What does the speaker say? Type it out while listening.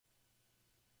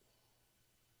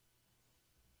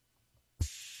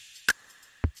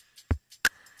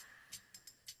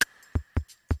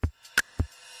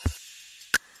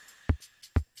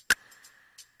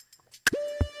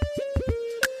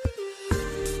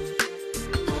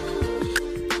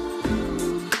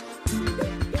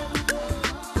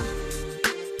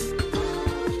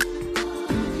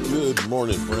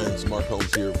morning, friends. Mark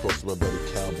Holmes here. Of course, my buddy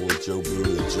Cowboy Joe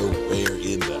Blue and Joe Bear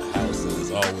in the house. And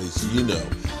as always,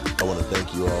 I want to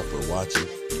thank you all for watching,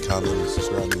 commenting,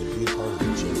 subscribing, and being part of the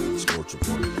Joe Sports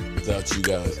Report. Without you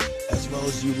guys, as well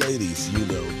as you ladies,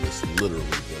 this literally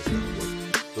does not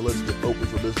work. So let's get open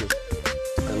for business,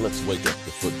 and let's wake up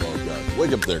the football guys.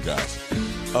 Wake up there, guys.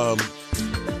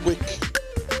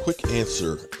 Quick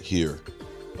answer here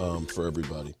for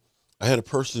everybody. I had a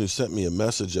person who sent me a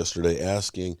message yesterday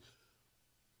asking,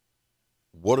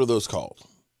 what are those called?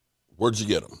 Where'd you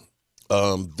get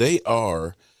them? They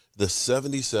are the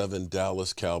 77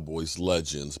 Dallas Cowboys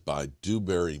Legends by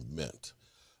Dewberry Mint.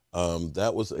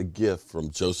 That was a gift from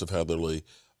Joseph Heatherly,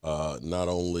 not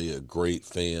only a great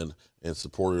fan and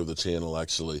supporter of the channel,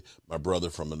 actually my brother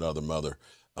from another mother.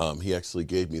 He actually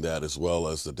gave me that, as well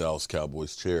as the Dallas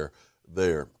Cowboys chair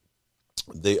there.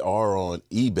 They are on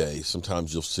eBay.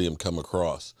 Sometimes you'll see them come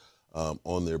across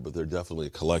on there, but they're definitely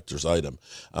a collector's item.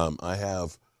 I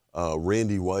have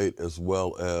Randy White as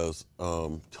well as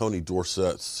Tony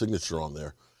Dorsett's signature on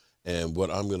there. And what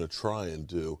I'm going to try and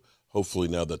do, hopefully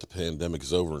now that the pandemic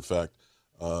is over, in fact,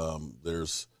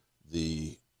 there's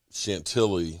the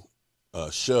Chantilly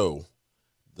show,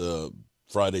 the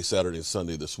Friday, Saturday, and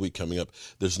Sunday this week coming up.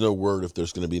 There's no word if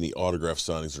there's going to be any autograph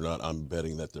signings or not. I'm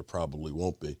betting that there probably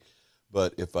won't be.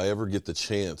 But if I ever get the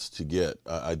chance to get,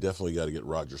 I definitely got to get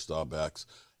Roger Staubach's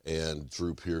and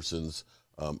Drew Pearson's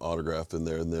autograph in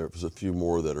there. And there's a few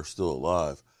more that are still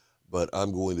alive. But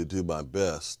I'm going to do my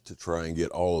best to try and get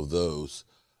all of those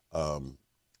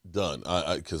done.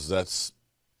 Because that's,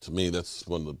 to me, that's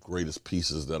one of the greatest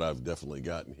pieces that I've definitely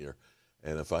gotten here.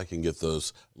 And if I can get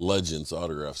those Legends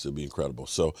autographs, it'd be incredible.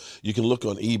 So you can look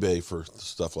on eBay for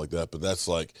stuff like that. But that's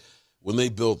like, when they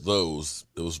built those,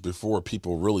 it was before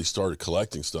people really started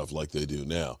collecting stuff like they do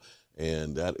now.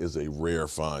 And that is a rare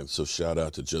find. So shout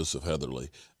out to Joseph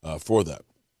Heatherly for that.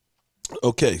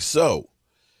 Okay, so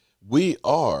we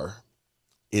are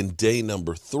in day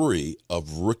number 3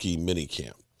 of rookie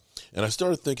minicamp. And I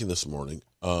started thinking this morning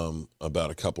about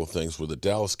a couple of things where the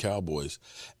Dallas Cowboys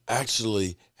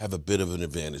actually have a bit of an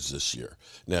advantage this year.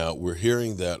 Now, we're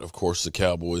hearing that, of course, the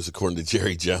Cowboys, according to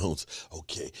Jerry Jones,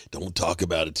 okay, don't talk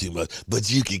about it too much, but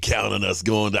you can count on us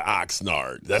going to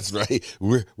Oxnard. That's right.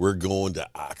 We're going to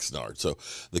Oxnard. So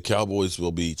the Cowboys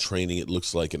will be training, it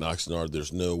looks like, in Oxnard.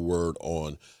 There's no word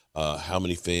on how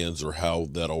many fans or how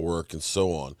that'll work and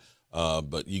so on.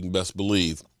 But you can best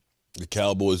believe the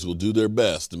Cowboys will do their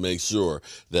best to make sure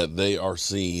that they are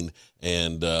seen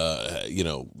and,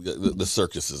 the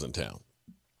circus is in town.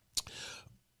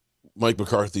 Mike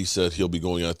McCarthy said he'll be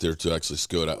going out there to actually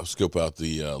scope out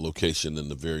the location in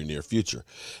the very near future.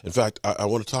 In fact, I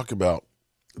want to talk about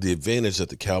the advantage that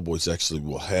the Cowboys actually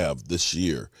will have this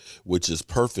year, which is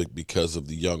perfect because of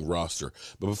the young roster.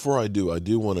 But before I do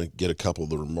want to get a couple of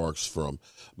the remarks from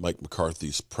Mike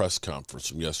McCarthy's press conference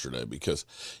from yesterday, because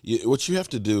what you have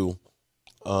to do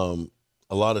a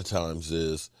lot of times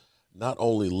is not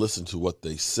only listen to what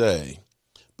they say,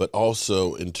 but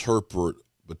also interpret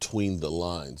between the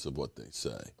lines of what they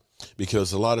say.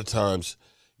 Because a lot of times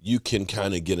you can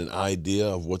kind of get an idea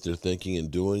of what they're thinking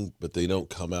and doing, but they don't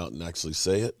come out and actually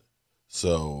say it.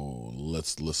 So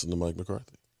let's listen to Mike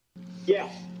McCarthy. Yeah.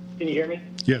 Can you hear me?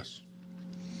 Yes.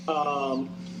 Can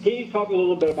you talk a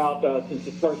little bit about, since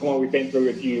the first one we've been through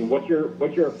with you, what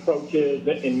your approach is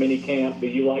in minicamp? Do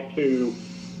you like to,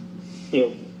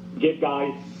 give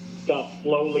guys stuff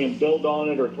slowly and build on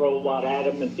it, or throw a lot at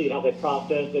them and see how they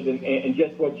process it, and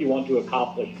just what you want to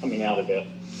accomplish coming out of this?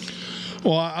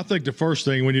 Well, I think the first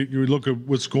thing, when you look at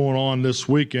what's going on this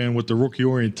weekend with the rookie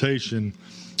orientation,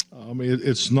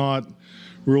 it's not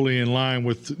really in line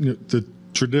with the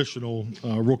traditional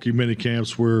rookie mini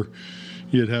camps where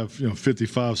you'd have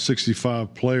 55,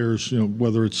 65 players.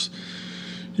 Whether it's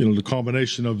the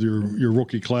combination of your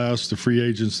rookie class, the free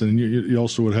agents, and you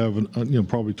also would have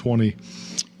probably 20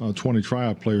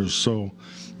 tryout players. So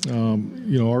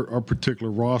our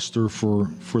particular roster for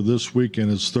this weekend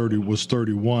was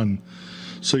 31.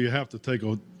 So you have to take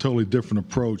a totally different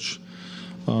approach.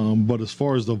 But as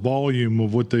far as the volume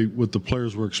of what the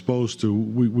players were exposed to,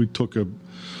 we took a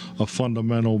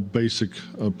fundamental, basic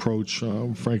approach.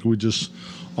 Frankly, we just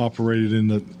operated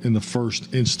in the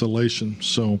first installation.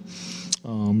 So,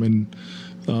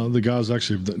 the guys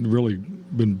actually have really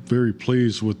been very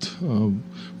pleased with,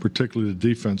 particularly the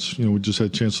defense. We just had a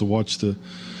chance to watch the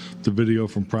video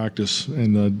from practice,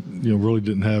 and really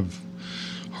didn't have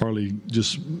hardly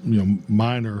just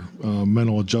minor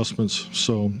mental adjustments.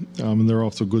 So and they're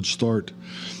off to a good start.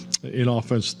 In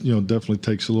offense, definitely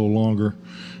takes a little longer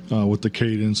with the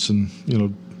cadence and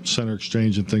center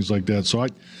exchange and things like that. So I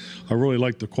really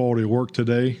like the quality of work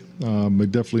today.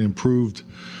 It definitely improved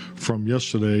from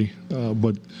yesterday,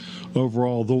 but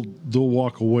overall they'll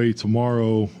walk away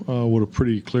tomorrow with a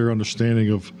pretty clear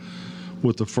understanding of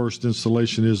what the first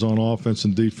installation is on offense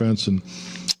and defense, and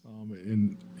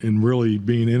really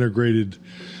being integrated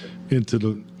into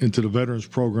the veterans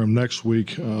program next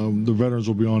week. The veterans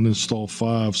will be on install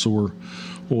 5, so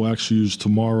we'll actually use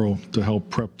tomorrow to help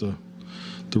prep the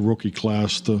rookie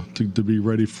class to be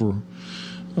ready for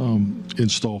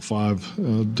install 5,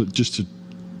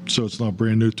 so it's not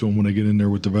brand new to them when they get in there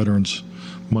with the veterans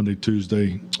Monday,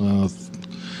 Tuesday,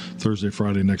 Thursday,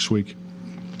 Friday next week.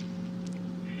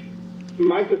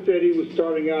 Micah said he was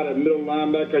starting out at middle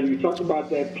linebacker. You talk about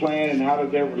that plan and how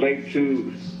does that relate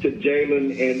to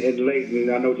Jalen and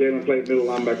Leighton? I know Jalen played middle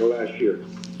linebacker last year.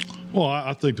 Well,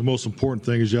 I think the most important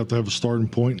thing is you have to have a starting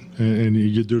point, and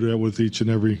you do that with each and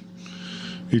every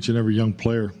young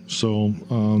player. So,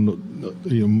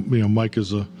 Mike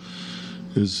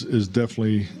is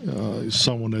definitely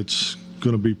someone that's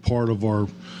going to be part of our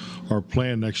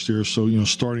plan next year. So,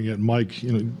 starting at Mike,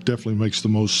 definitely makes the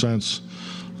most sense.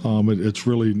 It's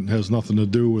really has nothing to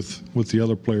do with the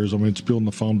other players. I mean, it's building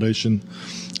the foundation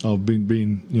of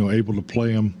being able to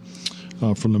play them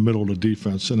from the middle of the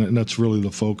defense, and that's really the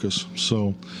focus.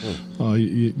 So,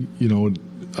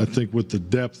 I think with the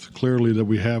depth clearly that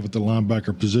we have at the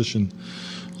linebacker position,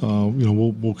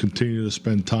 we'll continue to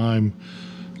spend time,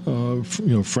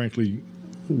 frankly,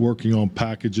 working on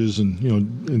packages, and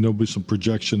there'll be some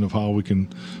projection of how we can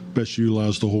best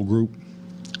utilize the whole group.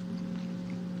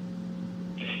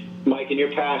 Mike, in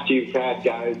your past, you've had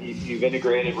guys, you've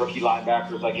integrated rookie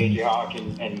linebackers like A.J. Hawk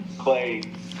and Clay.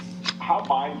 How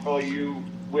mindful are you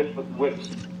with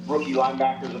rookie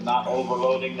linebackers and not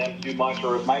overloading them too much?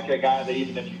 Or is Mike a guy that,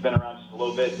 even if you've been around just a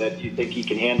little bit, that you think he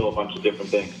can handle a bunch of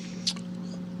different things?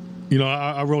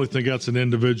 I really think that's an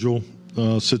individual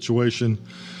situation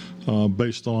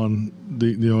based on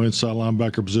the inside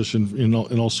linebacker position.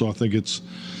 And also I think it's,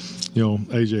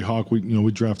 A.J. Hawk,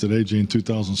 we drafted A.J. in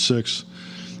 2006.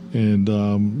 And,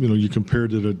 you compare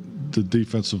to the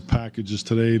defensive packages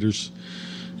today,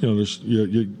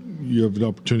 you have an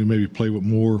opportunity to maybe play with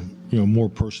more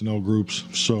personnel groups.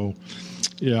 So,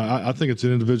 yeah, I think it's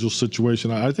an individual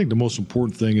situation. I think the most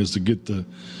important thing is to get them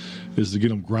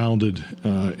grounded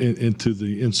into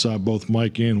the inside, both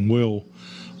Mike and Will.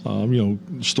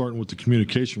 Starting with the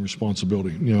communication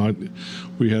responsibility.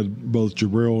 We had both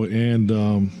Jabril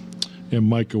and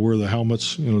Micah wear the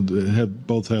helmets. They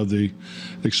both have the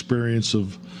experience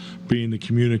of being the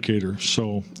communicator.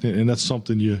 So, and that's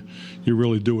something you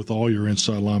really do with all your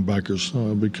inside linebackers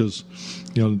because,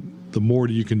 the more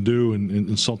you can do,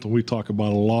 and something we talk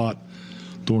about a lot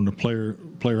during the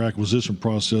player acquisition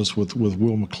process with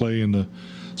Will McClay and the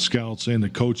scouts and the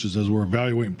coaches as we're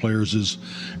evaluating players, is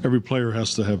every player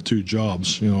has to have 2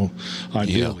 jobs,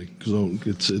 ideally. Yeah. So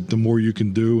it's the more you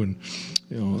can do, and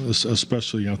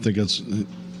especially I think is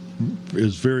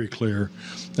very clear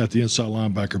at the inside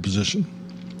linebacker position.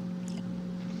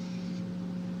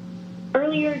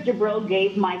 Earlier, Jabril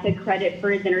gave Micah credit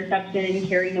for his interception and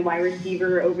carrying the wide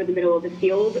receiver over the middle of the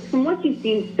field. From what you've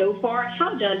seen so far,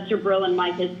 how does Jabril and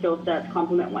Micah's skill sets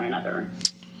complement one another?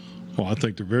 Well, I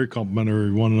think they're very complementary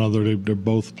to one another. They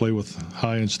both play with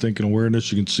high instinct and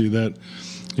awareness. You can see that,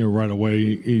 right away,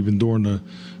 even during the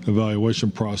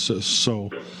evaluation process. So,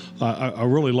 I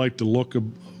really like the look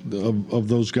of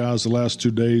those guys the last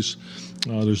 2 days.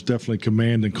 There's definitely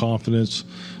command and confidence.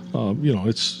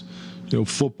 It's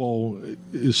football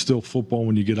is still football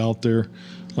when you get out there.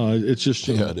 It's just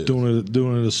doing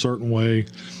it a certain way.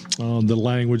 The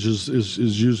language is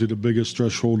usually the biggest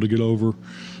threshold to get over,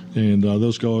 and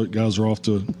those guys are off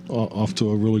to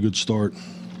a really good start.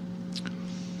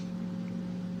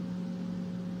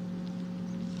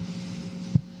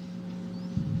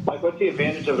 Mike, what's the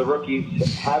advantage of the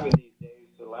rookies having these days?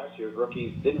 So last year,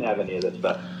 rookies didn't have any of this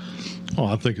stuff. Oh,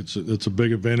 I think it's a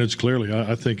big advantage. Clearly,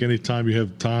 I think anytime you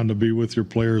have time to be with your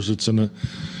players, it's an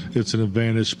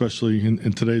advantage, especially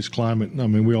in today's climate. I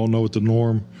mean, we all know what the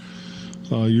norm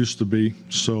used to be,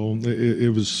 so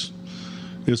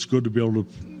it's good to be able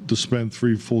to spend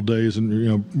 3 full days,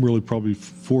 and really probably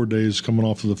 4 days coming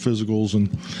off of the physicals, and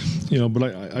But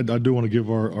I do want to give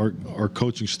our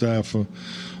coaching staff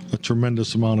a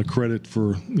tremendous amount of credit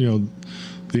for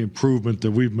the improvement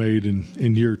that we've made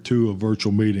in year 2 of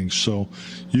virtual meetings. So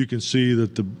you can see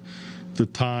that the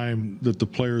time that the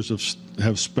players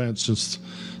have spent since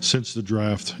the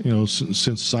draft,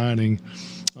 since signing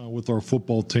with our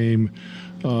football team,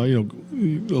 a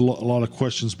lot of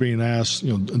questions being asked,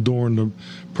 during the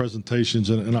presentations,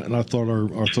 and I thought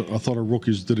our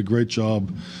rookies did a great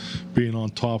job being on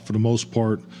top for the most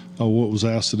part of what was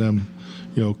asked of them,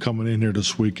 coming in here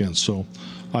this weekend. So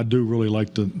I do really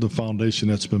like the foundation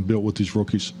that's been built with these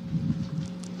rookies.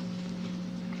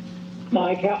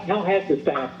 Mike, how has the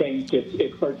staff changed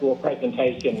its virtual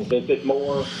presentations? Is it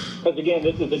more, because again,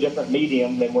 this is a different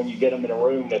medium than when you get them in a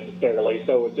room necessarily,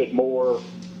 so is it more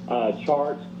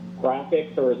charts,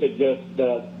 graphics, or is it just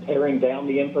tearing down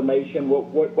the information?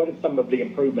 What are some of the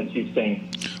improvements you've seen?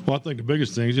 Well, I think the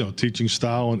biggest thing is, teaching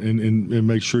style and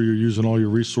make sure you're using all your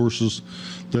resources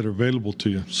that are available to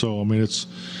you. So, I mean, it's,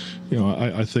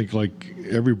 I think like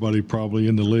everybody probably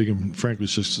in the league, and frankly,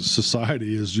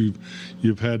 society, is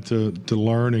you've had to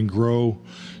learn and grow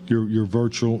your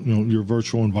virtual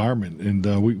environment,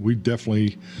 and we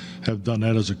definitely have done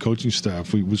that as a coaching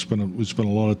staff. We spent a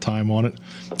lot of time on it.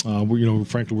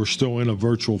 Frankly, we're still in a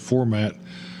virtual format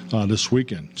this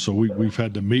weekend, so we've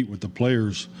had to meet with the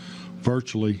players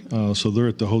virtually. So they're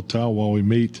at the hotel while we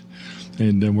meet,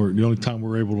 and then the only time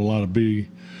we're able to be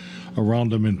around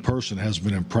them in person has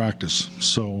been in practice.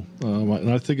 So and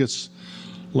I think it's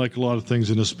like a lot of things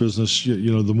in this business,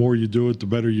 the more you do it, the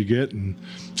better you get, and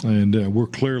we're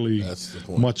clearly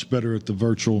much better at the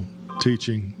virtual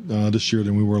teaching this year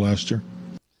than we were last year.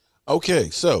 Okay,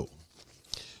 so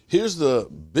here's the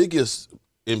biggest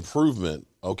improvement.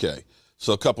 Okay,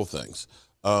 so a couple things.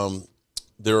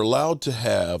 They're allowed to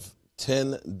have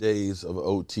 10 days of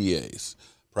OTAs,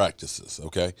 practices,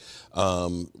 okay?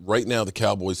 Right now the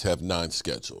Cowboys have 9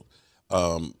 scheduled.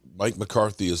 Mike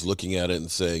McCarthy is looking at it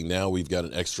and saying now we've got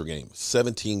an extra game,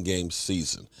 17-game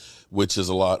season, which is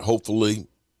a lot. Hopefully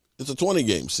it's a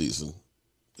 20-game season.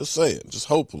 Just saying, just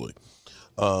hopefully.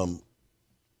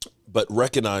 But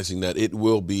recognizing that it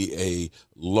will be a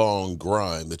long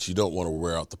grind that you don't want to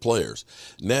wear out the players.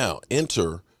 Now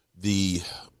enter the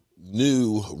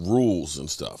new rules and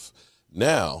stuff.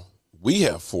 Now we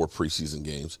have 4 preseason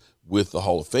games with the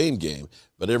Hall of Fame game,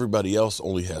 but everybody else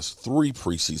only has 3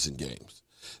 preseason games.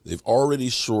 They've already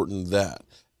shortened that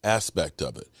aspect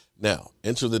of it. Now,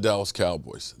 enter the Dallas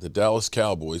Cowboys. The Dallas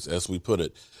Cowboys, as we put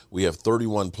it, we have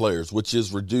 31 players, which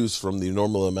is reduced from the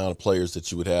normal amount of players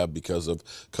that you would have because of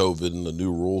COVID and the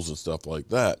new rules and stuff like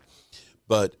that.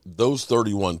 But those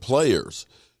 31 players,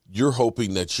 you're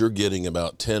hoping that you're getting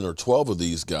about 10 or 12 of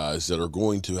these guys that are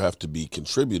going to have to be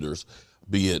contributors,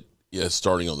 be it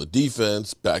starting on the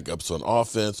defense, backups on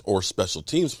offense, or special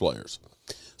teams players.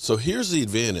 So here's the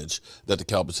advantage that the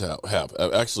Cowboys have.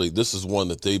 Actually, this is one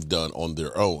that they've done on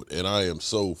their own, and I am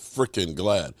so freaking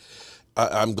glad.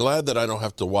 I'm glad that I don't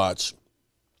have to watch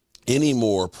any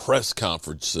more press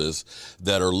conferences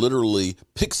that are literally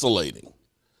pixelating,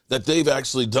 that they've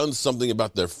actually done something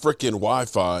about their freaking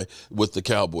Wi-Fi with the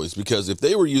Cowboys. Because if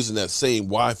they were using that same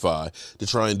Wi-Fi to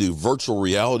try and do virtual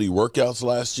reality workouts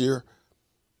last year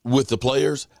with the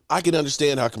players, I can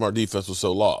understand how come our defense was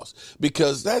so lost.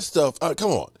 Because that stuff,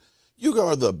 come on, you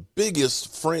are the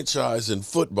biggest franchise in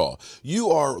football.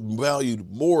 You are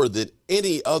valued more than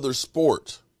any other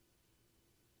sport.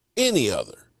 Any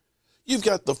other. You've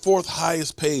got the 4th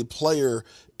highest paid player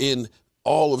in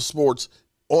all of sports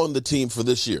on the team for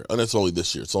this year. And that's only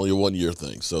this year. It's only a 1-year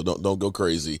thing. So don't go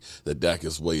crazy that Dak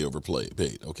is way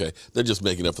paid, okay? They're just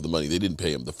making up for the money. They didn't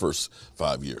pay him the first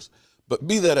 5 years. But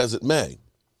be that as it may,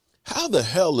 how the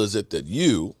hell is it that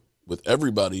you, with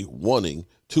everybody wanting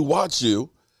to watch you,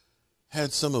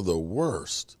 had some of the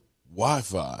worst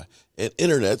Wi-Fi and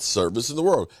internet service in the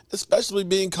world, especially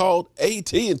being called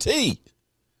AT&T?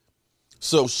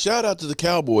 So shout out to the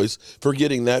Cowboys for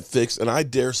getting that fixed, and I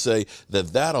dare say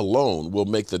that alone will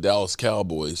make the Dallas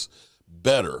Cowboys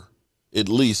better, at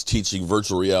least teaching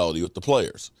virtual reality with the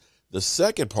players. The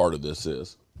second part of this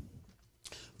is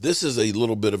a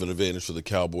little bit of an advantage for the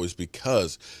Cowboys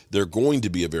because they're going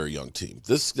to be a very young team.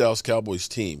 This Dallas Cowboys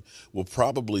team will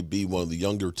probably be one of the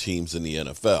younger teams in the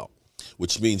NFL,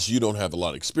 which means you don't have a lot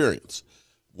of experience.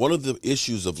 One of the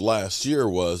issues of last year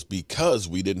was because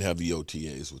we didn't have the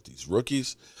OTAs with these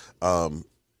rookies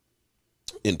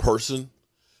in person,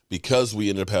 because we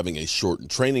ended up having a shortened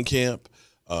training camp.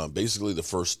 Basically, the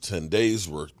first 10 days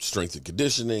were strength and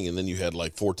conditioning, and then you had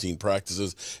like 14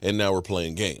 practices, and now we're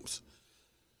playing games.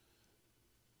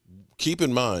 Keep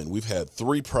in mind, we've had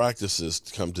 3 practices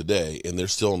come today, and they're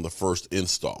still on the first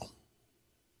install.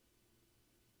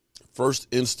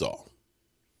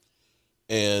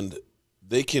 And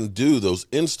they can do those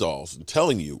installs and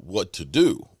telling you what to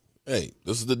do. Hey,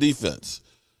 this is the defense.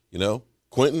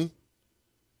 Quentin,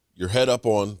 your head up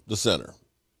on the center.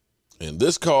 And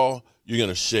this call, you're going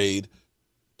to shade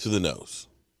to the nose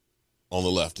on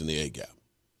the left in the A-gap.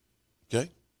 Okay?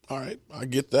 All right, I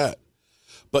get that.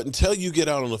 But until you get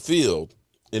out on the field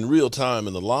in real time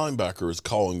and the linebacker is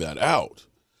calling that out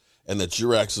and that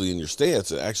you're actually in your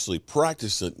stance and actually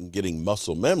practicing and getting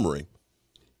muscle memory,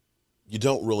 you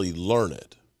don't really learn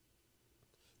it.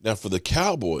 Now, for the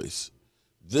Cowboys,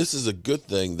 this is a good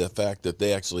thing, the fact that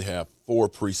they actually have 4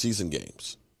 preseason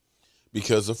games.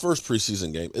 Because the first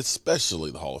preseason game,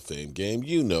 especially the Hall of Fame game,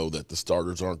 you know that the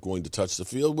starters aren't going to touch the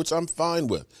field, which I'm fine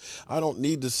with. I don't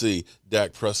need to see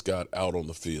Dak Prescott out on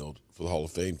the field for the Hall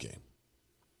of Fame game.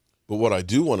 But what I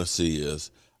do want to see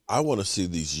is I want to see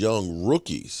these young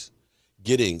rookies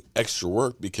getting extra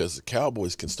work because the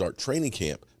Cowboys can start training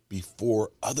camp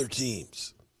before other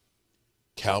teams.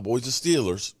 Cowboys and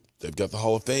Steelers, they've got the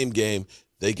Hall of Fame game.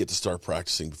 They get to start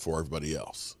practicing before everybody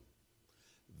else.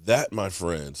 That, my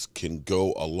friends, can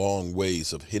go a long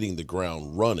ways of hitting the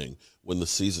ground running when the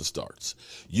season starts.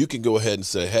 You can go ahead and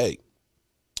say, hey,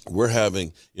 we're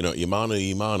having,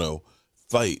 Imano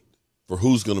fight for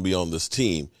who's going to be on this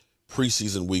team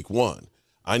preseason week 1.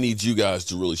 I need you guys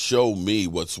to really show me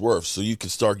what's worth so you can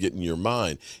start getting your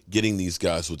mind, getting these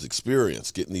guys with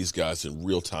experience, getting these guys in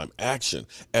real-time action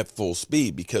at full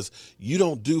speed, because you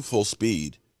don't do full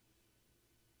speed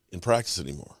in practice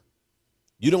anymore.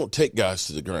 You don't take guys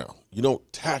to the ground. You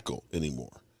don't tackle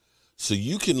anymore. So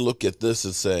you can look at this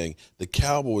as saying the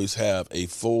Cowboys have a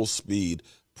full speed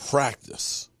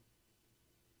practice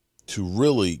to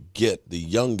really get the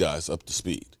young guys up to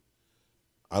speed.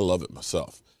 I love it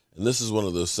myself. And this is one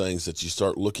of those things that you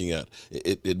start looking at.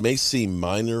 It may seem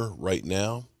minor right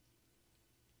now,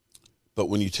 but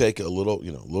when you take a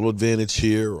little advantage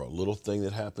here or a little thing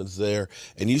that happens there,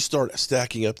 and you start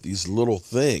stacking up these little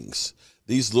things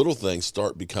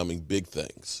start becoming big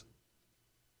things.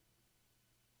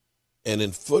 And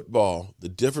in football, the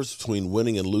difference between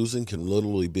winning and losing can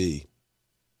literally be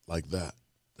like that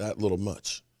little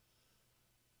much.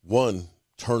 One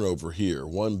turnover here,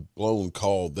 one blown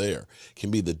call there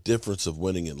can be the difference of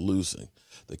winning and losing.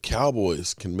 The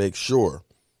Cowboys can make sure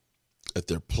that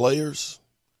their players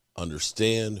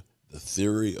understand the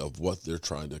theory of what they're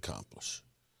trying to accomplish.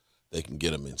 They can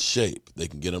get them in shape. They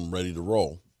can get them ready to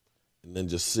roll, and then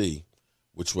just see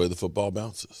which way the football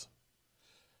bounces.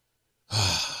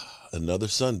 Another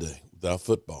Sunday without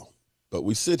football. But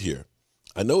we sit here.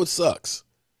 I know it sucks.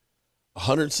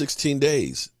 116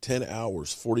 days, 10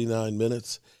 hours, 49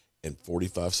 minutes, and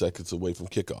 45 seconds away from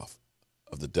kickoff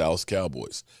of the Dallas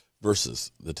Cowboys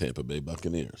versus the Tampa Bay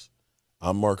Buccaneers.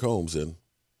 I'm Mark Holmes, and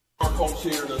Mark Holmes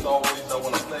here, and as always, I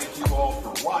want to thank you all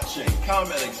for watching,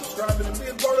 commenting, subscribing, and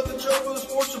being part of the Joe for the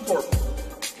Sports Report.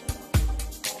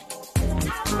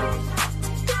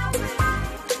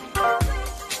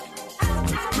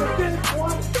 You did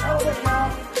one hell of a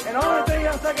job, and the only thing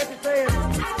else I got to say is,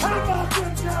 how about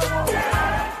them Cowboys?